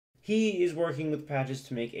he is working with patches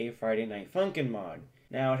to make a Friday Night Funkin' mod.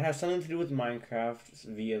 Now, it has something to do with Minecraft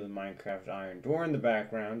via the Minecraft Iron Door in the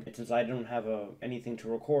background, and since I don't have anything to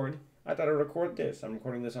record, I thought I'd record this. I'm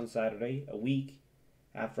recording this on Saturday, a week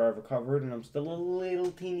after I've recovered, and I'm still a little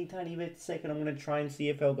teeny tiny bit sick, and I'm going to try and see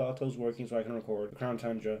if Elgato's working so I can record the Crown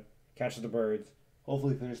Tundra, catch the birds,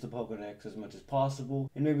 hopefully finish the Pokédex as much as possible,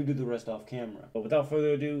 and maybe do the rest off camera. But without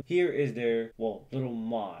further ado, here is their, well, little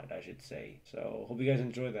mod, I should say. So, hope you guys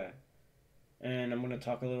enjoy that. And I'm going to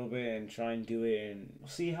talk a little bit and try and do it, and we'll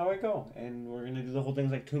see how I go. And we're going to do the whole thing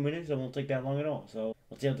in like 2 minutes. It won't take that long at all. So,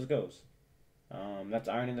 let's see how this goes. That's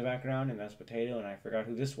Iron in the background, and that's Potato, and I forgot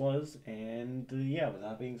who this was. And yeah, with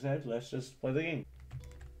that being said, let's just play the game.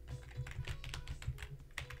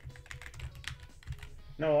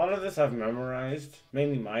 Now, a lot of this I've memorized,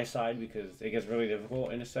 mainly my side, because it gets really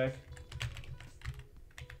difficult in a sec.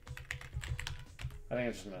 I think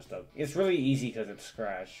I just messed up. It's really easy because it's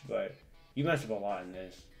Scratch, but you messed up a lot in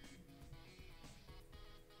this.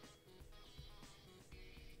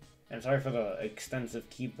 And sorry for the extensive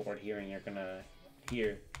keyboard hearing you're gonna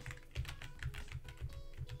hear.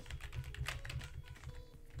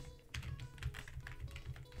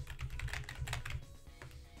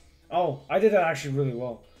 Oh, I did that actually really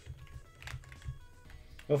well.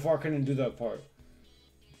 Before I couldn't do that part.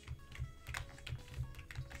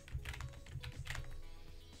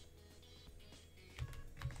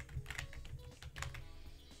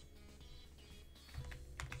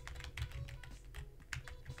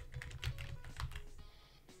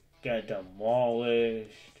 Get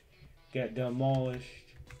demolished. Get demolished.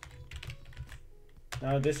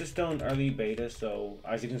 Now this is still an early beta, so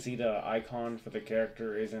as you can see the icon for the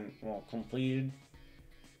character isn't, well, completed.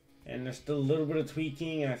 And there's still a little bit of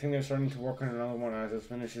tweaking, and I think they're starting to work on another one as it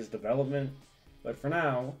finishes development. But for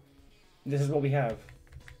now, this is what we have.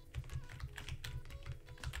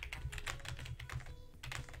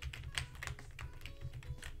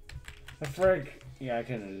 A frick. Yeah, I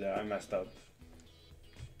couldn't do that. I messed up.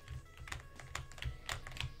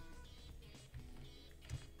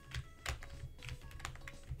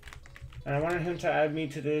 And I wanted him to add me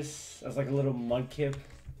to this as like a little mudkip,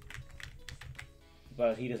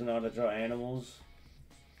 but he doesn't know how to draw animals.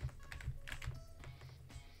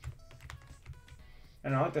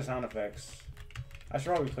 And I like the sound effects. I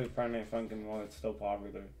should probably play Friday Night Funkin' while it's still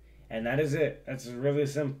popular. And that is it. That's really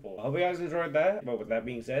simple. I hope you guys enjoyed that. But with that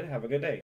being said, have a good day.